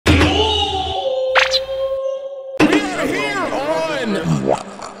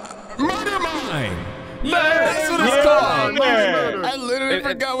Murder Mine. That's what it's called. I literally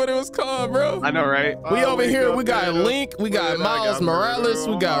forgot what it was called, bro. I know, right? We over here, we got Link, we got Miles Morales,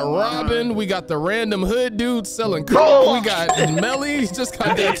 we got Robin, we got the random hood dude selling coke, we got Melly just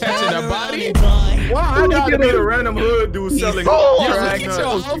got there catching a body. Why I gotta be the random hood dude selling coke? Yo, look at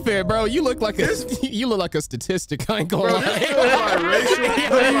your outfit, bro. You look like a statistic. I ain't gonna lie.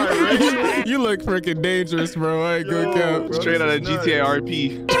 You look freaking dangerous, bro. I ain't gonna count. Straight out of GTA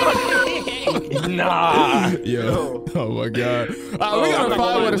RP. Nah. Yo. Oh my god. We gotta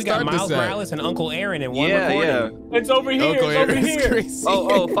find where to start this at. We got Miles Morales and Uncle Aaron in one recording. Yeah. It's over here. Uncle it's over Aaron's here. crazy.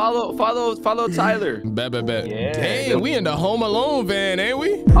 Follow Tyler. Bet. Yeah. Dang, we in the Home Alone van, ain't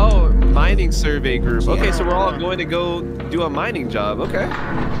we? Oh, mining survey group. Okay, so we're all going to go do a mining job. Okay.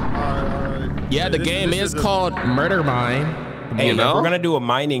 Yeah, the game is called Murder Mine. Hey, You know? if we're gonna do a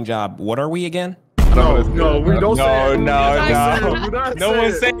mining job, what are we again? No, we don't say it. No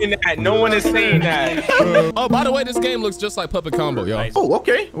one's saying that. No one is saying that. Oh, by the way, this game looks just like Puppet Combo, y'all. Nice. Oh,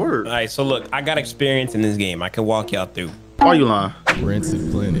 okay. Word. All right, so look, I got experience in this game. I can walk y'all through. Why you lying?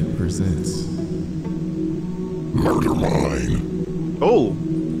 Rancid Planet presents Murder Mine. Oh,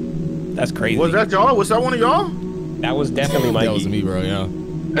 That's crazy. was that y'all? Was that one of y'all? That was definitely Mikeeey. That was me, bro, yeah.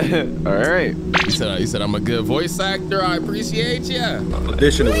 All right. You said I'm a good voice actor. I appreciate ya.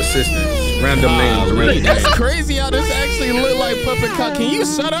 Additional assistants. Random names. Random That's names. crazy how this actually look like Puppet Combo. Can you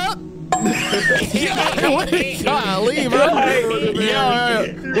shut up? Golly, bro. Yeah.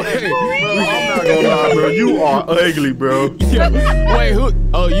 Wait. I'm not gonna lie, bro. You are ugly, bro. Wait, who?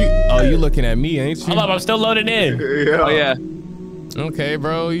 Oh, you looking at me, ain't you? Hold up, I'm still loading in. Yeah. Oh yeah. Okay,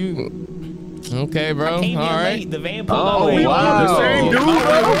 bro. Okay, bro. All right. The van pulled Oh, away. wow. The same dude, We're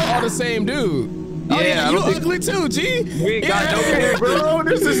bro. all the same dude. Yeah, Oh, I yeah, you don't think- ugly too, G. We ain't got no Hey, bro,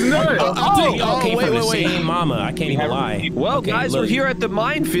 this is nuts. I came from the wait. same mama. I can't even lie. Well, Okay, guys, look. we're here at the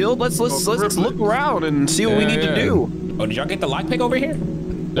minefield. Let's look around and see what we need to do. Oh, did y'all get the lockpick over here?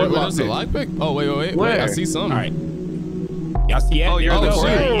 What's the lockpick? Oh, wait. Where? I see something. All right. Y'all see it? Oh, you're Oh, in the shit.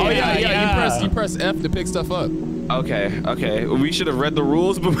 corner. Oh, yeah. You press F to pick stuff up. Okay. We should have read the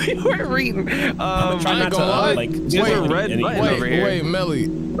rules, but we weren't reading. I'm trying not to like. There's a red button over here. Wait, Melly.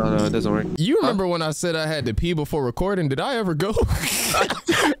 Oh, no, it doesn't work. You remember when I said I had to pee before recording? Did I ever go?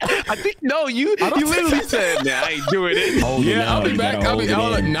 I think no. You literally said, "Nah, I ain't doing it." Oh, Yeah, I'll be you back. gotta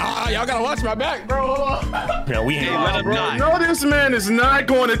hold it in. Nah, y'all gotta watch my back, bro. Hold on. No, we ain't let him die. No, this man is not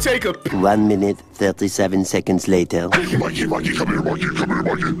going to take a. 1 minute, 37 seconds later. Mikey, come here, Mikey.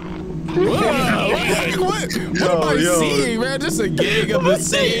 What am I seeing, man? Just a gang of the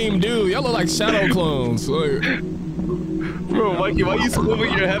same dude. Y'all look like shadow clones. Bro, Mikey, why you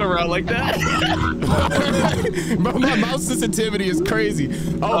swimming your head around like that? Bro, my mouse sensitivity is crazy.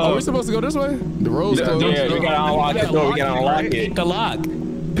 Oh, are we supposed to go this way? The road's closed. Yeah, we gotta unlock the door. We gotta unlock it. Pick the lock.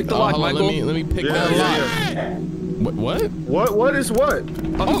 Pick the lock, hold on, Michael. let me pick that lock. What? What is what?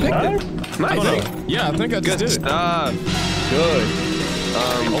 Oh, you picked it. Nice. Yeah, I think I just Good did it. stuff. Good.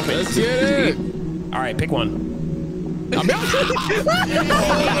 Let's get it. All right, pick one. Oh my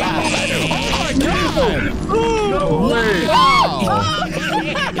god! No way.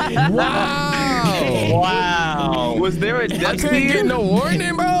 Wow. Was there a I death couldn't get scene? no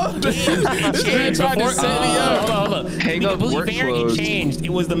warning, bro. This man tried to set me up. Hold on. Hang up, The work variant closed. changed. It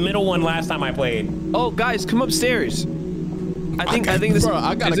was the middle one last time I played. Oh, guys, come upstairs. I think this. Bro,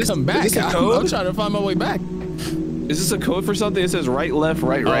 I gotta come back. Is this a I'm code? trying to find my way back. Is this a code for something? It says right, left,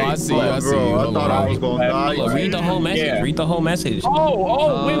 right, Oh, right. I see you. I see you. Bro, I Hold thought I on. was going to die. Read the whole message. Yeah. Read the whole message. Wait.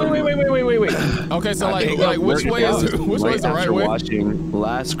 Okay, so Hang like up, which work way is closed. which way is the right after way? Washing,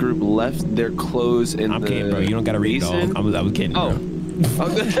 last group left their clothes in I'm the kidding, bro. You don't gotta read it all. basin. I was kidding. Oh. Bro.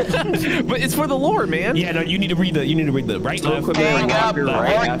 But it's for the lore, man. Yeah, no, you need to read the right, left. Hang up, Right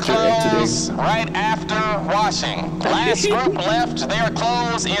work after clothes right after washing. Last group left their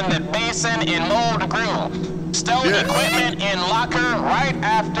clothes in the basin in mold grew. Stowed equipment in locker right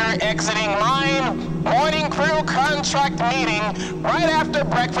after exiting mine. Morning crew contract meeting right after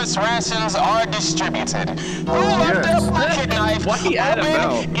breakfast rations are distributed. Who left a pocket knife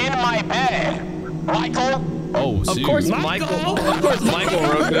open in my bed? Michael? Oh, Of course, Michael wrote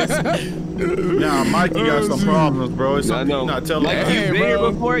this. Nah, Mikey got some problems, bro. It's something you're not telling Like, me. you've been here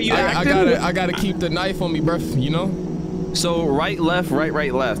before. You acted. I gotta keep the knife on me, bruh. You know. So right, left, right,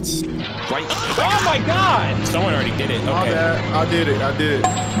 left. Right. Oh my God! Someone already did it. My Okay. bad. I did it.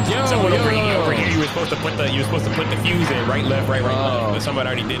 Yo, Someone over here, you were supposed to put the fuse in right, left, right, left. But somebody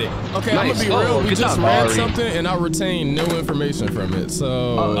already did it. Okay, I'm Nice. gonna be real. We good just job, read Ari. something and I retained no information from it.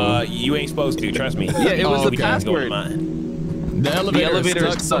 So You ain't supposed to. Trust me. Yeah, it was the because it's going password. mine. the elevator is elevator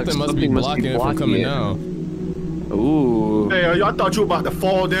is stuck. stuck. Something must be blocking it from coming down. Ooh. Hey, I thought you were about to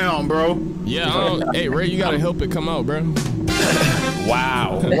fall down, bro. Yeah. Hey, Ray, you gotta help it come out, bro.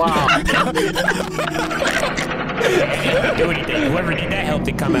 Wow. Whoever did that helped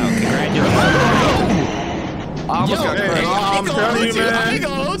it come out. Congratulations. I'm telling you, man. I ain't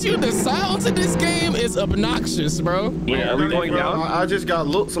gonna hold you. The sounds in this game is obnoxious, bro. Yeah, are we going down? I just got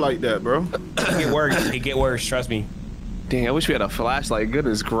looks like that, bro. It get worse. Trust me. Dang, I wish we had a flashlight.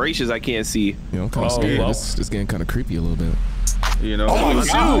 Goodness gracious, I can't see. You know, I'm kind of scared. Well. This getting kind of creepy a little bit. You know. Oh my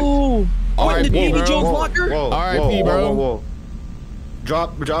God. R.I.P. bro. Whoa, R.I.P. bro. Whoa.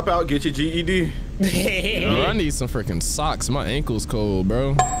 Drop out. Get your GED. Bro, I need some freaking socks. My ankle's cold,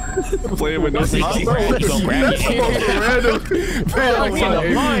 bro. Playing with no He's gonna grab it. Bro,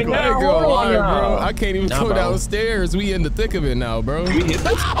 I can't even go downstairs. We in the thick of it now, bro.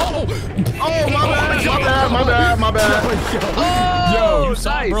 Oh, my bad. Yo, You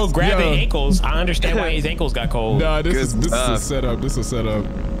saw bro grabbing ankles. I understand why his ankles got cold. Nah, this is a setup. This is a setup.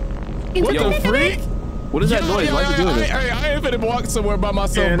 What the freak? What is that noise? Why is it doing this? I ain't finna walk somewhere by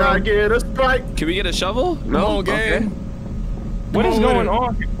myself, Can bro. I get a strike? Can we get a shovel? Come on, gang. What is going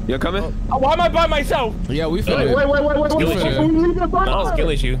on? You coming? Why am I by myself? Yeah, we finna. Skill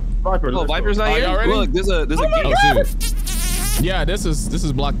issue. Viper, Oh, Viper's not here? y'all ready? Look, there's a gate. Oh, shoot. Yeah, this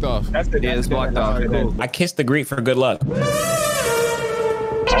is blocked off. That's It's blocked off. I kissed the Greek for good luck.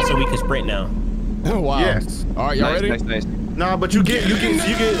 Also, we can sprint now. Wow. Yes. All right, y'all ready? Nice. Nah, but you get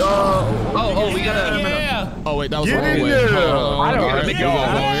Oh, we gotta. Yeah. Oh wait, that was the Get wrong in way. there. I don't Alright, make we it gonna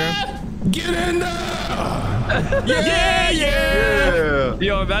all. go here. Get in there! Yeah! Yeah.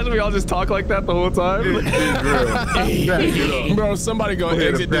 Yo, imagine we all just talk like that the whole time. Bro, somebody gonna ahead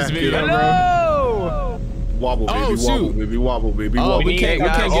exit and this back it video, up. bro. No! Wobble, baby, Oh, wobble, shoot. baby, wobble, baby, Oh, wobble. we can't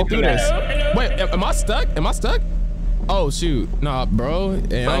get through this. No. Wait, am I stuck? Am I stuck? Oh shoot, nah, bro.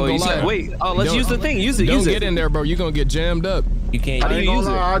 And I ain't Oh, gonna you lie. said, wait. Oh, let's Don't- use the thing. Use it. Don't Use get it. in there, bro. You gonna get jammed up. You can't. How do you use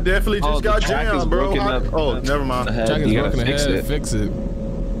it? I definitely just Oh, got the jack is jammed, bro. broken up. Oh, never mind. Jack is You gotta broken fix ahead. it. Fix it.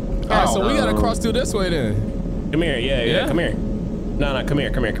 All right, so we gotta cross through this way then. Come here. Yeah. Yeah? Come here. No. Come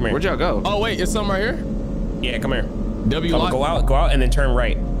here. Where'd y'all go? Oh wait, it's something right here. Yeah. Come here. W Come, lock. go out, and then turn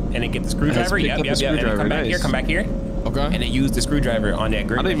right, and then get the screwdriver. pick Yep. up the And then screwdriver, come back here, Okay. and then use the screwdriver on that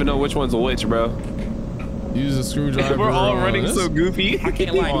green. I don't even know which one's which, bro. Use a screwdriver. We're all on running this. so goofy. I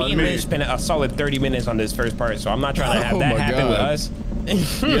can't lie. Me and Liz spent a solid 30 minutes on this first part, so I'm not trying to have Oh that my happen with God. us.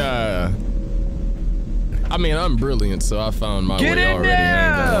 Yeah. I mean, I'm brilliant, so I found my Get way in already.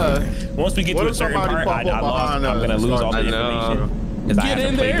 I ain't gonna lie. Once we get What to a if certain somebody part, pop up behind I'm us gonna and lose start- all the I know. information because I Get in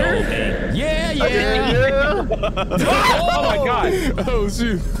haven't played the whole there. thing. Yeah. Oh my God. Oh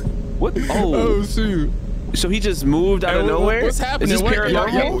shoot. What? Oh Oh, shoot. so he just moved out of nowhere? What's happening? Is this What-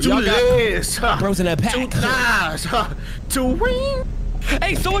 paranormal? y'all got- Yes. Bros in a pack. Nice. To win.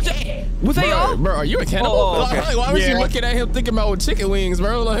 Hey, someone was they all? Bro, are you a cannibal? Oh, okay. Like, why was you looking at him thinking about chicken wings,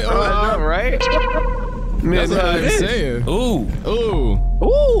 bro? Like, I know, right? Man, that's what I'm saying. Ooh. Ooh.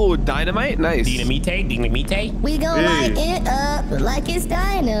 Ooh, dynamite, nice. Dinamite. We gon' light it up like it's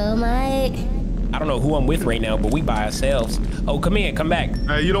dynamite. I don't know who I'm with right now, but we by ourselves. Oh, come in, come back.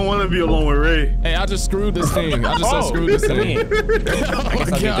 Hey, you don't want to be alone with Ray. Hey, I just screwed this thing. I just unscrewed this Come thing. in. Oh my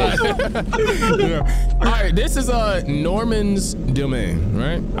God. Yeah. All right, this is Norman's domain,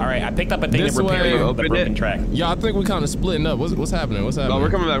 right? All right, I picked up a thing This to repair way. the Open broken it. track. Yeah, I think we kind of splitting up. What's happening? What's happening? No,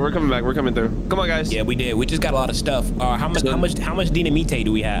 we're coming back. We're coming through. Come on, guys. Yeah, we did. We just got a lot of stuff. How much dinamite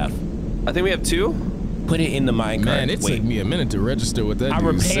do we have? I think we have 2. Put it in the minecart. Man, it took me a minute to register what that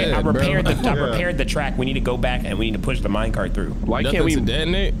dude said, I repaired bro. repaired the track. We need to go back and we need to push the minecart through. Why can't Nothing we? to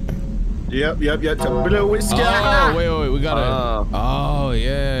detonate? Yep. To blow it sky. Oh, wait. We gotta. Oh,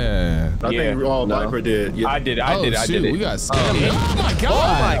 yeah. I think No. Viper did. Yeah. I did it. Oh, I shoot, did we it. got scammed. Oh my God.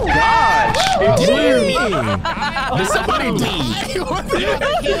 Oh my gosh! Damn. Did somebody die? What the heck?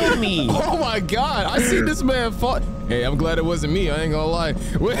 Kill me. Oh my God. I see this man fall. Hey, I'm glad it wasn't me. I ain't gonna lie.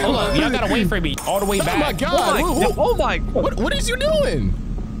 Wait, Hold up, y'all gotta wait for me all the way back. Oh my God. Oh my! What is you doing?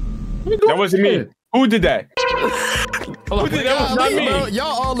 That wasn't me. Who did that? Who did that? Was not me. Bro, y'all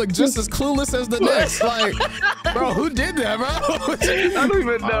all look just as clueless as the next. Like, bro, who did that, bro? I don't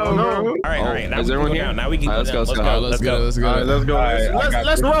even know, bro. All right. Now Is we can everyone go here? down. Now we can All go right, down. let's go. All right, let's go. Let's go. All right, let's go.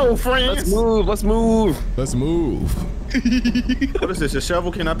 Let's roll, friends. Let's move. Let's move. What is this? A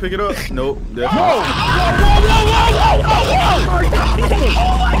shovel? Can I pick it up? Nope.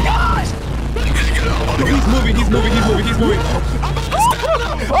 He's moving.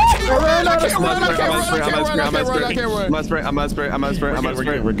 I'm out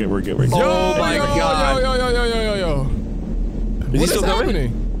sprint. We're good. Oh my God! Yo. Is he What is still coming?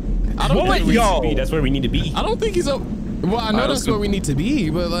 happening? I don't think That's where we need to be. I don't think he's up. Well, I know that's where we need to be,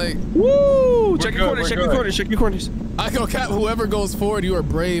 but like, woo! Check your corners, check your corners, check your corners. I go, Cap. Whoever goes forward, you are a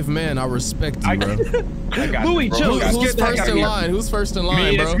brave man. I respect you, bro. Louis, chill. Who's first in line? Who's first in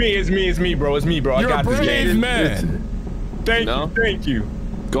line, bro? It's me, bro. It's me, bro. You're I got a brave this man. Thank you.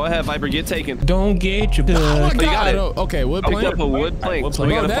 Go ahead, Viper. Get taken. Don't get your Oh my You got it. God. Okay, wood Pick plank. up a wood plank. Wood So we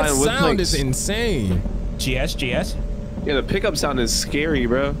plank. gotta Bro, that find wood sound planks. is insane. GS. Yeah, the pickup sound is scary,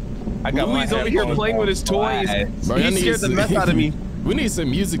 bro. I got my Louis over here headphones playing on. with his toys. Bro, He y'all scared the need mess out of me. We need some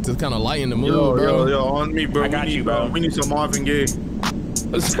music to kind of lighten the mood, Yo, bro. yo, on me, bro. I got we need, you, bro. We need some Marvin Gaye.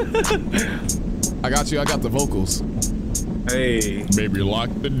 I got you. I got the vocals. Hey. Baby, lock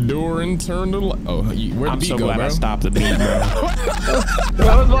the door and turn the light. Oh, where'd the I'm beat so go, glad bro? I stopped the beat, bro.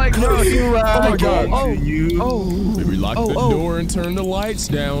 I was like, no, you. Oh my God. Baby, lock the oh. door and turn the lights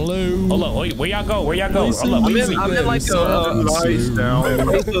down low. Hold up, where y'all go? Where y'all go? Hold up. I'm in like Lights down.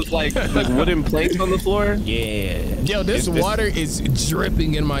 those like wooden planks on the floor. Yeah. Yo, this water is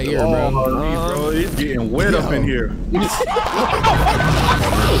dripping in my ear, bro. Bro, it's getting wet up in here.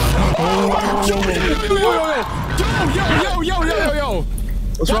 Yo.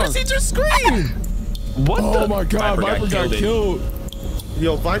 What's Why wrong? does he just scream? What Oh my God, Viper Viper got got killed. killed.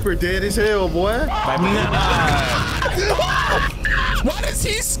 Yo, Viper dead as hell, boy. Why does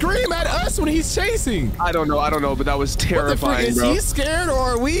he scream at us when he's chasing? I don't know, but that was What the frick, terrifying, is bro. he scared or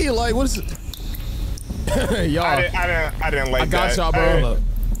are we? Like, what is y'all, I didn't like I got that. y'all, bro.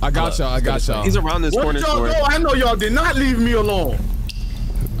 I got y'all. He's around this Where corner did y'all somewhere. go? I know y'all did not leave me alone.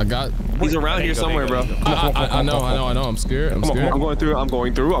 He's around here somewhere, bro. I know. I'm scared. I'm scared. I'm going through. I'm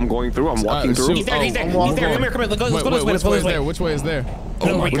walking through. He's there. He's there. Oh, He's there. oh, Come here. Let's go Wait, this which way is way. there? Which way is there?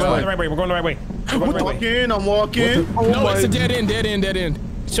 Oh my God. God. We're going the right way. We're going the right way. I'm walking. No, it's a dead end.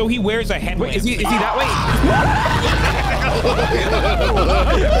 So he wears a headlamp. Wait, is he that way?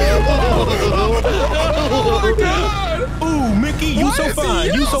 Oh my God! Ooh, Mickey, you Why so is he fine.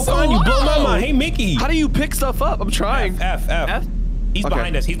 You so yelling so fine. You blow my loud? mind. Hey, Mickey. How do you pick stuff up? I'm trying. F. He's Okay.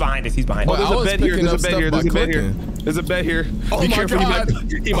 behind us. He's behind us. Well, There's I a was bed here. picking There's a up bed stuff here. by There's a bed here. clicking. There's a bed here. Oh Be my careful. God.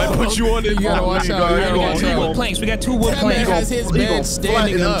 He might put you on it. You gotta watch out. You gotta watch Two wood out. planks. We got 2 wood That man planks. has his He bed gonna standing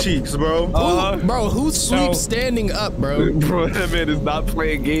flatten them up. cheeks, bro. Bro, who sleeps So- standing up, bro? Bro, that man is not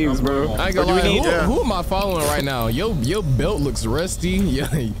playing games, bro. I ain't gonna lie. Yeah. Who am I following right now? Your belt looks rusty.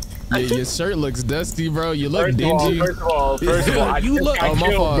 Your shirt looks dusty, bro. You look dingy. First of all, You look- I Oh, my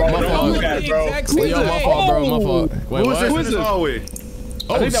killed, fault, bro. my Don't fault. do that, bro. Yo, my fault, bro. My fault. Wait, Who is this what? in this hallway?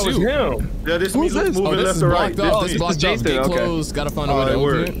 Oh, I think that was shoot. him. Yeah, this Who's me this? moving This left is to right. blocked off. This This blocked is off. Jason, Gate okay. closed. Gotta find a way to Alright,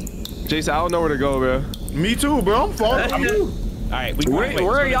 open word. it. Jason, I don't know where to go, bro. Me too, bro. I'm following you. All right, Where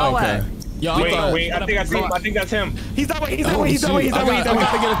are y'all Okay. at? Yo, I thought. Wait, I think that's him. He's that way. He's Oh, that way. He's that way. shoot. He's that way. I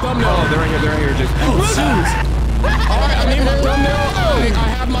gotta get a thumbnail. Oh, they're right here, Jason. Oh, shoot. All right, I need my thumbnail. I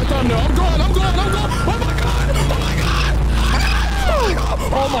have my thumbnail. I'm going.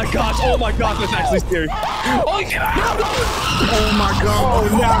 Oh my God. Oh my gosh, that's actually scary. Oh my god.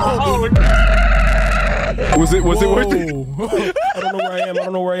 Was it worth it? I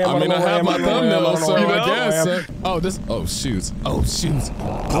don't know where I am. I I have my thumbnail, so I know. guess. Oh, this. Oh, shoot.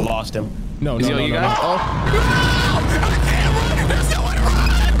 I lost him. No. Is he on you guys? Oh.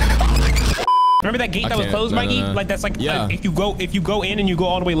 Remember that gate I that was can't. closed, No, Mikey? no. Like that's like Yeah. if you go in and you go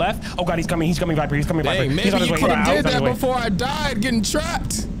all the way left. Oh God, he's coming, Viper. He's coming, Viper. Dang, He's maybe on his you way. could have He's did on his that way. before I died getting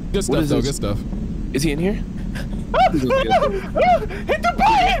trapped. Good stuff, is though. this? Good stuff. Is he in here? Hit the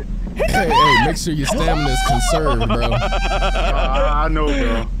button! Hey, make sure your stamina is conserved, bro. I know,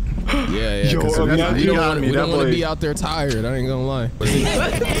 bro. Yeah, Yo, because we you got me, don't that want to boy. be out there tired. I ain't gonna lie. All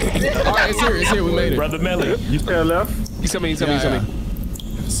right, it's here. We made it. Brother Melly. You still left? He's coming. Yeah.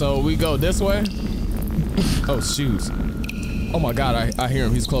 So we go this way. Oh shoot! Oh my God! I hear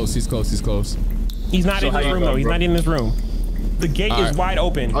him. He's close. He's not in this room though. He's not in this room. The gate is wide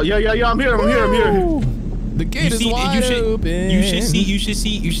open. Oh yeah. I'm here. The gate is wide open. You should see a white tent. You should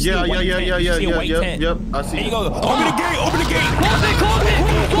see a white tent. Yep. I see. There you go. Open the gate.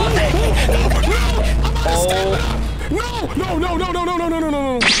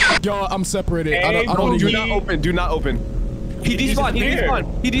 No. Yo, I'm separated. I don't Do even. not open. He despawned.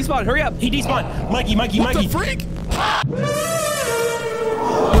 He despawned. Hurry up. He despawned. Mikey. What the freak?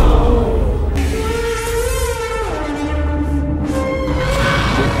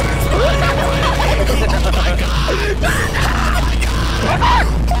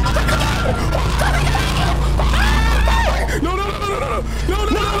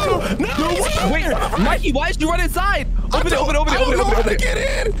 No. Wait, Mikey, why did you run inside? Open it. Get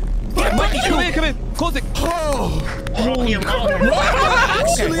in. Mikey, come in. Close it.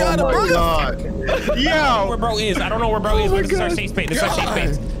 Actually, out of breath. God. I don't know where bro is. This is our safe space.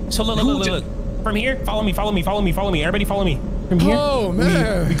 So look. From here, follow me. Everybody follow me. From here. Oh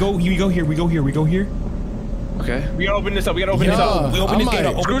man. We go here. Okay. We gotta open this up. We open this up. We open this gate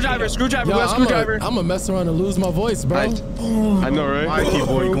up. Screwdriver. Yo, Where's screwdriver? I'm gonna mess around and lose my voice, bro. I know, right? Mikey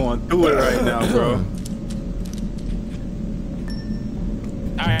boy going through it right now, bro.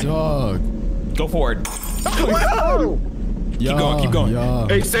 All right. Dog. Go forward. Keep going. Yo.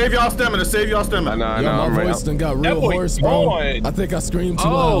 Hey, save y'all stamina. I know. My I'm voice done got real boy hoarse, bro. going. I think I screamed too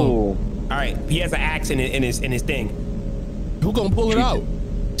loud. Oh. All right. He has an axe in his thing. Who gonna pull it out?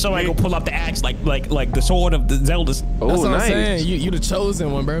 Somebody go pull up the axe like the sword of the Zeldas. Oh, That's what nice. I'm saying. You the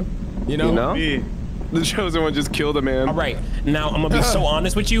chosen one, bro. You know? Yeah. The chosen one just killed a man. All right. Now I'm gonna be so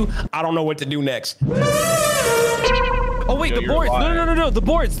honest with you. I don't know what to do next. Oh wait, Yo, the you're boards. lying. No. The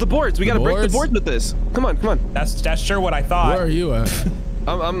boards. We gotta break the boards with this. Come on. That's sure what I thought. Where are you at?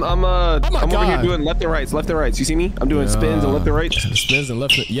 I'm over here God. doing left and rights. You see me? I'm doing spins and left and rights. Spins and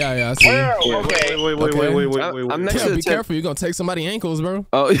left. Yeah, I see. Where? you. Okay. Wait. I'm next Yeah, to the be tent. careful. You're gonna take somebody's ankles, bro.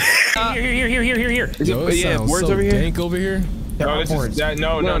 Oh. Here. Is Yo, it yeah, sounds boards so over here. dank over here. No, this is that.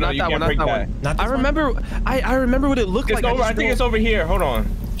 No, No, not you that can't one. break Not that that. one. Not this I remember. I remember what it looked It's like. over. I think it's over here. Hold on.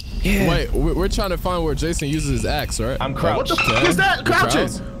 Yeah. Wait, we're trying to find where Jason uses his axe, right? I'm What the crouched. fuck is that? Crouching.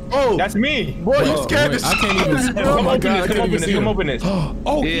 Oh, That's me. boy, you scared Wait, the I can't even. Come Oh my open god, I this. can't even see Come him. open this. Oh,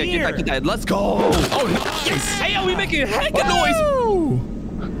 Yeah, here. get that. Let's go. Oh, nice. Hey, yo, we making heck of noise.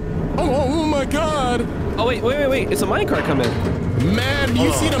 Oh my god. Oh wait. It's a minecart coming. Man, do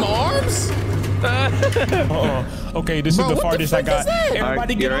you see them arms? Okay, this Bro, is the what the farthest I frick got. is that? Everybody Alright,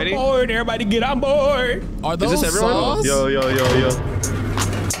 get you on ready? board. Everybody get on board. Are those this everyone? saws? Yo.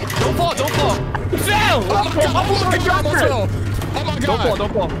 Don't fall. Oh my god. Oh my god.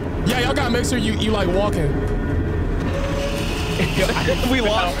 Don't fall. Yeah, y'all gotta make sure you like walking. We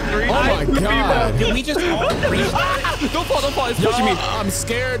lost 3. Oh my god. Did we just all restart? Don't fall. It's pushing me. I'm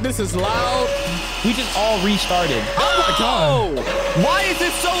scared. This is loud. We just all restarted. Oh my god. Why is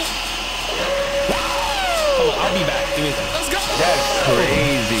it so? Hold on, I'll be back. Give me a second. Let's go. That's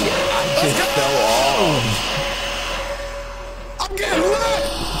crazy. I just fell off. I'm getting lit.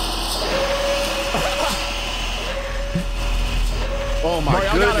 Oh my Bro,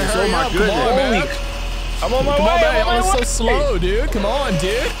 y'all gotta goodness. hurry Oh my up. Come on, man. goodness. I'm on my Come on, way. man. I'm on Y'all my are way. so slow, dude. Come on, dude.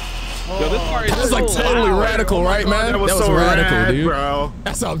 Yo, this part is That was like so totally loud. radical, right, man? That was so radical, rad, dude. bro.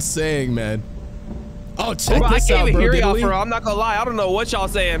 That's what I'm saying, man. Oh, check Bro, I this can't out, even bro. hear y'all Diddly. for real. I'm not gonna lie. I don't know what y'all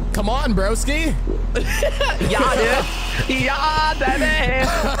saying. Come on, broski. Yeah, baby.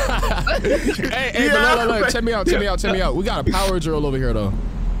 Hey, but no. Check me out. We got a power drill over here, though.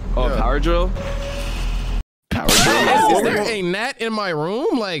 Oh, power drill. Is there a gnat in my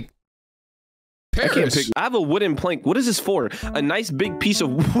room? Like, I can't perish. pick. I have a wooden plank. What is this for? A nice big piece of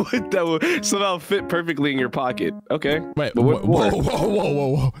wood that will somehow fit perfectly in your pocket. Okay. Wait, But what for?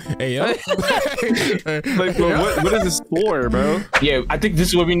 whoa. Hey, yo. Like, but what is this for, bro? Yeah, I think this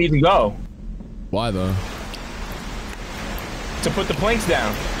is where we need to go Why, though? to put the planks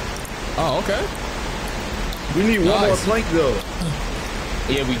down. Oh, okay. We need one more Nice. plank though.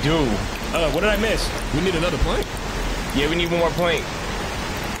 Yeah, we do. What did I miss? We need another plank. Yeah, we need one more plank.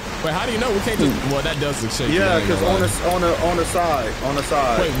 Wait, how do you know? We can't just... Well, that does look shaky. Yeah, I ain't because gonna lie. on the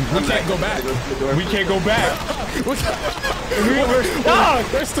side. Wait, we can't go back. We can't go back. We're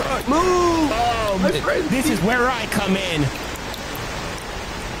stuck. Move! This is where I come in.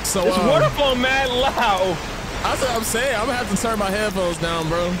 So, This waterfall mad loud. that's what I'm saying. I'm gonna have to turn my headphones down,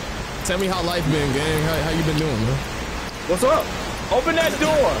 bro. Tell me how life been, gang. How you been doing, bro? What's up? Open that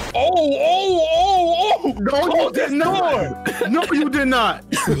door. Oh. No, you did not. No, you did not.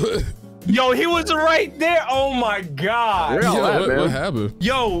 Yo, he was right there. Oh my God. Where y'all at, man? What happened?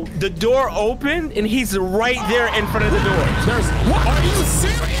 Yo, the door opened and he's right there in front of the door. There's... What? Are you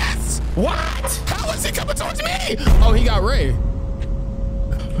serious? What? How is he coming towards me? Oh, he got Ray.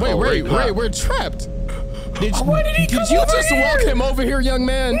 Wait, Ray, we're trapped. Why did he come you over just here? walk him over here, young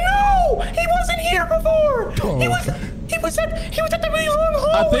man? No, he wasn't here before. He was at the really long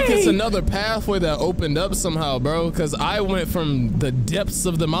hallway. I think it's another pathway that opened up somehow, bro. Because I went from the depths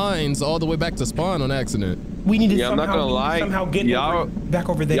of the mines all the way back to spawn on accident. We need to Yeah, I'm not gonna lie. somehow get Y'all- back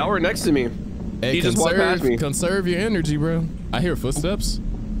over there. Y'all were next to me. Hey, He just walked past me. conserve your energy, bro. I hear footsteps.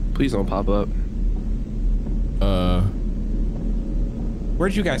 Please don't pop up.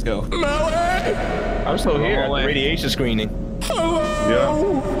 Where'd you guys go? I'm still here at the radiation screening. Yeah.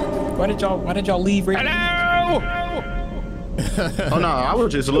 Why did y'all leave? Hello. Oh no, I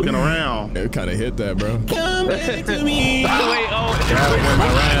was just looking around. It kind of hit that, bro. Come back to me. Wait, Gathering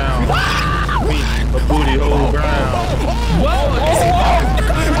around. The booty hole ground.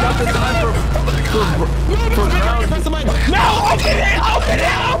 Press the button. No, open it! Open it!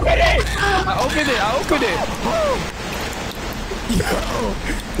 Open it! I opened it.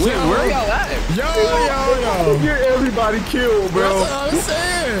 Wait, where are y'all at? Yo. Get everybody killed, bro. That's what I'm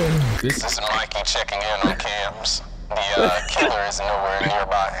saying. This is Mikeeey checking in on cams. The killer is nowhere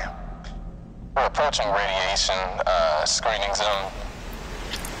nearby. We're approaching radiation screening zone.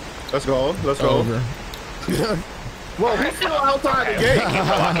 Let's go. Over. Well, he's still outside the gate. Keep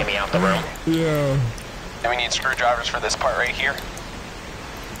blocking me out the room. Yeah. Do we need screwdrivers for this part right here?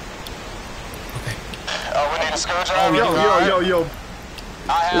 Okay. Oh, we need a screwdriver? Yo.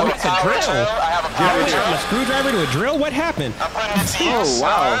 I have a power drill. I have a power drill. From a screwdriver to a drill? What happened? I'm putting it to use. Oh,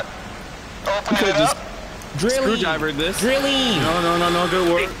 wow. Open it up. Screwdriver this. Drilling. No, good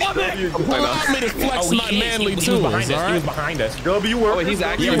work. Allow me to flex my manly tools, all He was right? behind us. W work. Oh, he's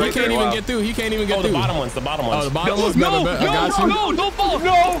actually Yeah, he right can't there. even Wow. get through. He can't even get Oh, through. the bottom ones. The bottom ones. Oh, the bottom one's better. I got you. don't fall.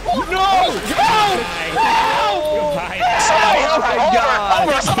 No!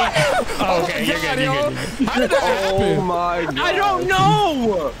 Okay, you're good. How did that happen? Oh my god. I don't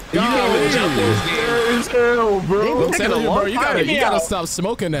know. You can't even jump those games. bro. I'm telling you, bro, you gotta Yeah. stop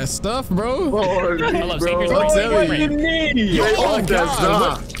smoking that stuff, bro. Oh, Hello, Savior's bro. I'm telling you. Yo, Oh my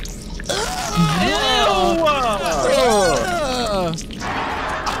God.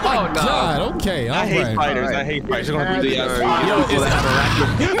 Oh no. God, okay, all I hate right. spiders. I hate spiders. You're gonna do the Yo, is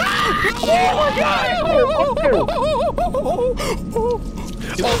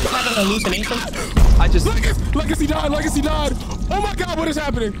Oh, is that an hallucination? I just Legacy died. Oh my God, what is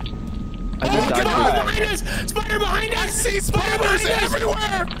happening? I just died. Behind us! Spider behind us! I see spiders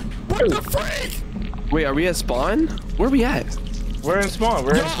everywhere! What the freak? Wait, are we at spawn? Where are we at? We're in spawn.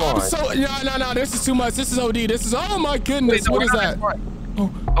 We're in spawn. So, no, this is too much. This is OD. This is, oh my goodness, what is that? Oh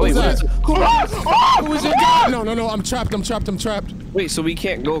wait, what is it? Who is it? No, I'm trapped. Wait, so we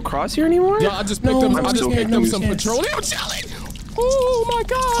can't go across here anymore? Yeah, I just picked up some petroleum jelly. Oh my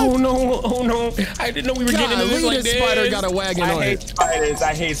God. Oh no. I didn't know we were getting into this like this. Spider got a wagon on it.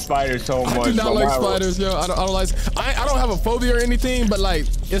 I hate spiders so much. I do not like spiders, yo. I don't like. I don't have a phobia or anything, but like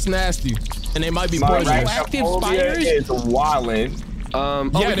it's nasty, and they might be poisonous. Active spiders is wildin'.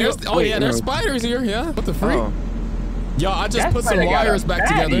 There's spiders here. Yeah, what the freak? Oh. Yo, I just put some wires back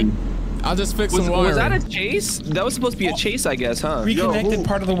together. I just fixed some wires. Was that a chase? That was supposed to be a chase, I guess, huh? Reconnected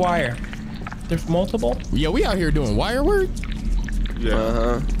part of the wire. There's multiple. Yeah, we out here doing wire work.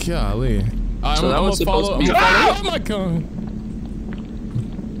 Yeah. Golly. So that was supposed to be. Oh my God.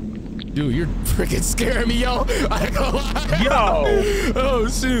 Dude, you're freaking scaring me, yo. I ain't gonna lie. Yo. Oh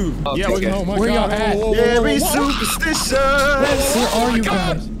shoot. Okay, Yeah, oh my Where God. y'all at? Yeah, be superstitious. Where are you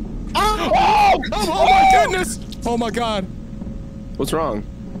guys? Oh my goodness. Oh my God. What's wrong?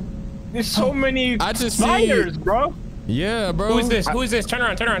 There's so many I just spiders, see- bro. Yeah, bro. Who is this? Turn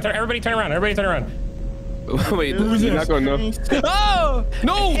around. Everybody turn around. Wait, you're not gonna know. Oh!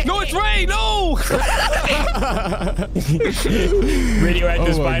 No, it's Ray! No!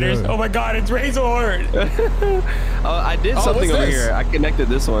 Radioactive Oh my spiders. God. Oh my God, it's Razor. I did something what's over this? here. I connected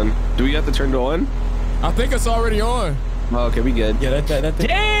this one. Do we have to turn it on? I think it's already on. Oh, okay, we good. Yeah, that.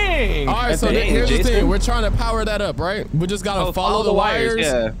 Dang. All right, so here's the thing. We're trying to power that up, right? We just gotta follow the wires.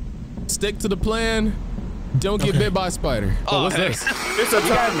 Yeah. Stick to the plan. Don't get bit by a spider. Oh, what's this? It's a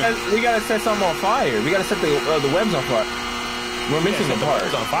time. We gotta set something on fire. We gotta set the webs on fire. We're missing the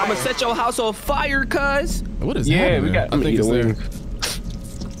parts on fire. I'm gonna set your house on fire, cuz. What is Yeah, happening? we got- I think it's there.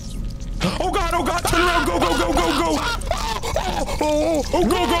 Oh God! Turn around! Go! Go!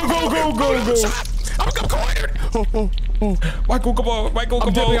 I'm cornered. Michael, come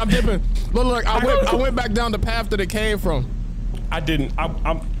on! I'm dipping. Look, I went back down the path that it came from. I didn't.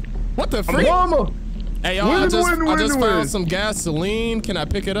 I'm. What the freak? Mama. Hey, y'all, I just found some gasoline. Can I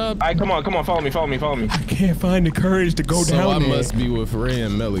pick it up? All right, come on! Follow me! I can't find the courage to go So down I there. must be with Ray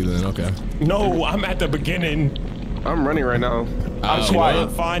and Melly then. Okay. No, I'm at the beginning. I'm running right now. I'm trying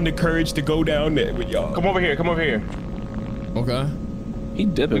to find the courage to go down there with y'all. Come over here. Okay. He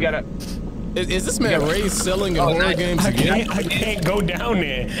dipping. We gotta. Is this man Ray selling in horror games again? I can't go down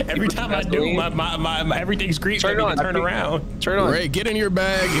there. Every time I do, my everything screams at me to turn around. Turn on. Ray, get in your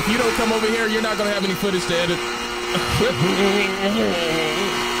bag. If you don't come over here, you're not gonna have any footage to edit.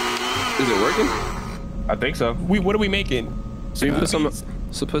 Is it working? I think so. What are we making? So you put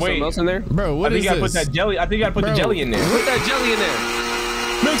something else in there? Bro, what is I think I this? put that jelly. I think I put the jelly in there. Put that jelly in there.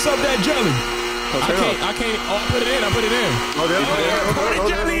 Mix up that jelly. I can't. Oh, I put it in. Oh, there. Put the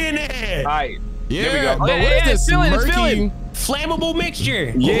jelly in there. All right. Yeah, There we go. but Yeah, what is this it's filling, it's murky? filling. Flammable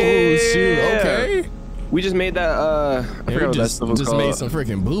mixture. Oh, shoot. Okay. We just made that. I forgot We what that just stuff was called. made some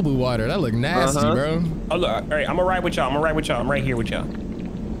freaking boo-boo water. That look nasty, bro. Oh, look. All right, I'm gonna ride with y'all. I'm right here with y'all.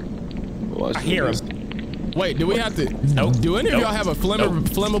 Watch I hear this. him. Wait, do we have to? Nope. Do any of Nope. y'all have a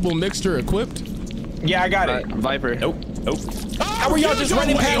flammable mixture equipped? Yeah, I got it. Viper. Nope. How are y'all just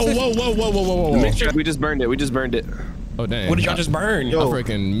running past this? Whoa. Mixture. We just burned it. We just burned it. Oh, dang. What did y'all just burn? I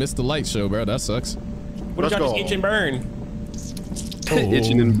freaking missed the light show, bro. That sucks. What did y'all just itch and burn?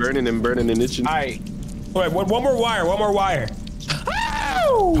 Itching and burning and burning and itching. All right. Wait, one more wire.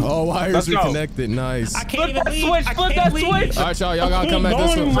 Oh, wires Let's go. reconnected. Nice. I can't Flip even that switch. Flip that switch. All right, y'all gotta come back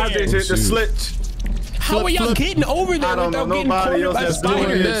this way. I just hit the switch. How are y'all getting over there I don't know. without getting Nobody cornered else by the has doing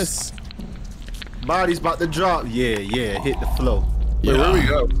spider? this. Body's about to drop. Yeah, hit the flow. Wait, where we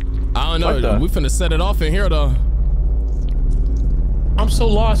go? I don't know. What the? We finna set it off in here, though. I'm so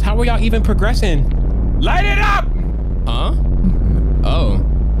lost. How are y'all even progressing? Light it up! Huh? Oh.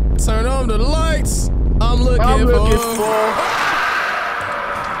 Turn on the lights. I'm looking for...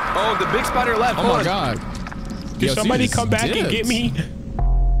 Oh, the big spider left. Oh, my God. Could somebody come back and get me?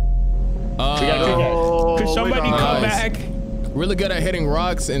 Could somebody come back? Really good at hitting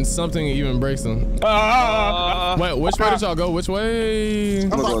rocks and something even breaks them. Wait, which way did y'all go? Which way?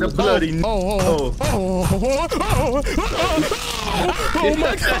 I'm about to bloody. Oh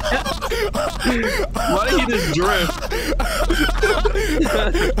my God. Why did he just drift?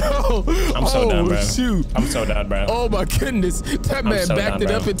 I'm so done, bro. Shoot. I'm so done, bro. Oh my goodness. That man so backed done,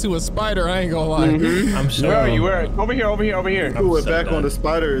 it up bro. into a spider. I ain't gonna lie. I'm so Where are you? Where? Over here. Ooh, it back on the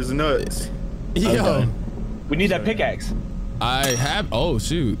spider is nuts. Yo. We need that pickaxe. I have. Oh,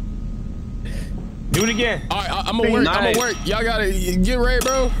 shoot. Do it again. All right, I'm gonna work. I'm gonna work. Y'all gotta get ready,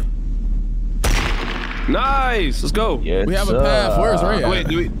 bro. Nice. Let's go. Yes, We have a path. Where's Ray?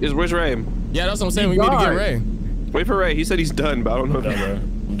 Wait, where's Ray? Yeah, that's what I'm saying. We need to get Ray. Wait for Ray. He said he's done, but I don't know if he's done.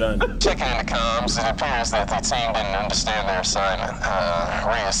 I'm done. Checking in the comms, it appears that the team didn't understand their assignment.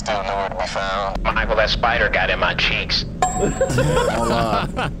 Ray is still nowhere to be found. Michael, that spider got in my cheeks.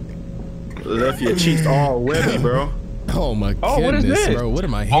 Left your cheeks all webby, bro. Oh my goodness, what is this? bro. What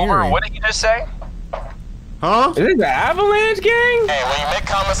am I hearing? Homer, what did you just say? Huh? Is this the Avalanche gang? Hey, when you make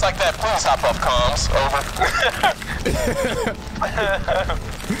comments like that, please hop up comms. Over.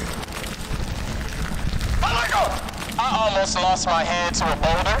 I almost lost my head to a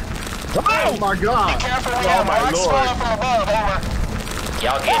boulder. Oh my God. Be careful, we have rocks falling from above. Over.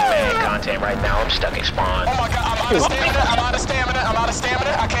 Y'all getting mad content right now. I'm stuck at spawn. Oh my God, I'm out of stamina.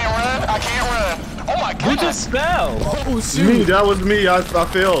 I can't run. Oh my goodness. Who just fell? Oh Me, shoot. that was me. I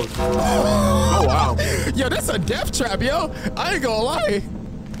failed. Oh wow. Yo, that's a death trap, yo. I ain't gonna lie.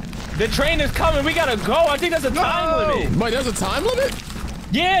 The train is coming. We gotta go. I think that's a time limit. Wait, there's a time limit?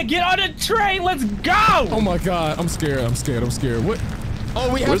 Yeah, get on the train. Let's go. Oh my God, I'm scared. What? Oh,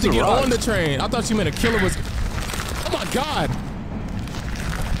 we have Where's to the get rocks? on the train. I thought you meant a killer was. Oh my God.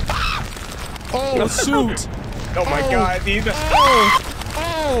 Oh shoot. Oh my God, these.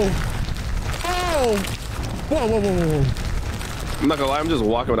 Whoa. I'm not gonna lie. I'm just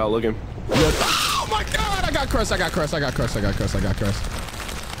walking without looking. Oh my God, I got crushed.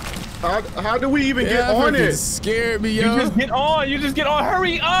 How do we even get That on freaking it? scared me, You yo. just get on.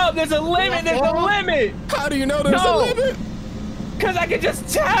 Hurry up. There's a limit. How do you know there's a limit? Because I can just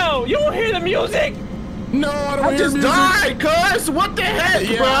tell. You don't hear the music. No, I don't I hear just music. died, cuz. What the heck,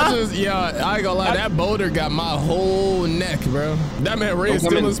 Yeah, bro? I ain't gonna lie, that boulder got my whole neck, bro. That man Ray is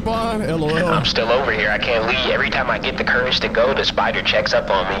still in spawn. LOL. I'm still over here. I can't leave. Every time I get the courage to go, the spider checks up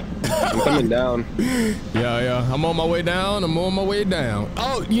on me. I'm coming down. Yeah. I'm on my way down.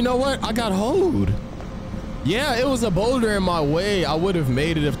 Oh, you know what? I got hoed. Yeah, it was a boulder in my way. I would have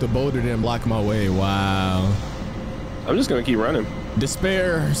made it if the boulder didn't block my way. Wow. I'm just gonna keep running.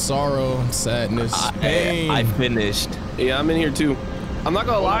 Despair, sorrow, sadness, pain. I finished. Yeah, I'm in here too. I'm not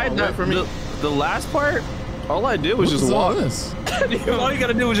gonna lie. wait for me. The last part, all I did was What just is all walk. this? All you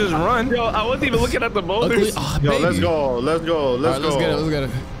gotta do is just run. Yo, I wasn't even looking at the boulders. Oh, Yo, baby. let's go. All right, let's get it.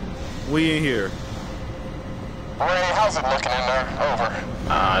 We in here. Ray, how's it looking in there?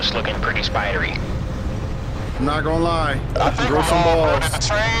 Over. It's looking pretty spidery. Not gonna lie. I think Throw we're some all balls. boarded the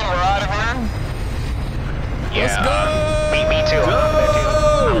train. We're out of here. Yeah. Me too.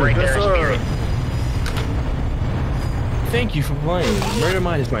 I'm right there in spirit. Thank you for playing. Murder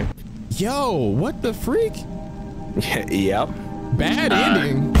Mine is mine. Yo, what the freak? Yep. Bad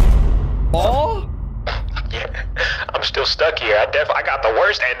ending. Oh? Yeah. I'm still stuck here. I got the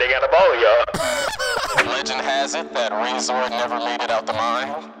worst ending out of all of y'all. Legend has it that Razor never made it out the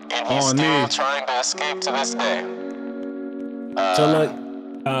mine, and he's On still me. trying to escape to this day. So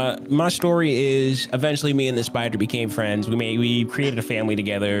look, my story is eventually me and the spider became friends. We created a family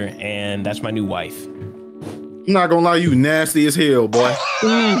together, and that's my new wife. I'm not gonna lie, you nasty as hell, boy.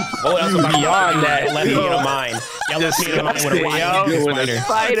 Oh, that's beyond that. Left me in a mine. Y'all left me in a mine with a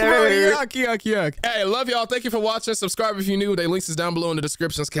spider. Yuck. Hey, love y'all. Thank you for watching. Subscribe if you're new. The links is down below in the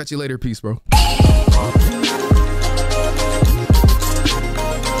descriptions. Catch you later. Peace, bro.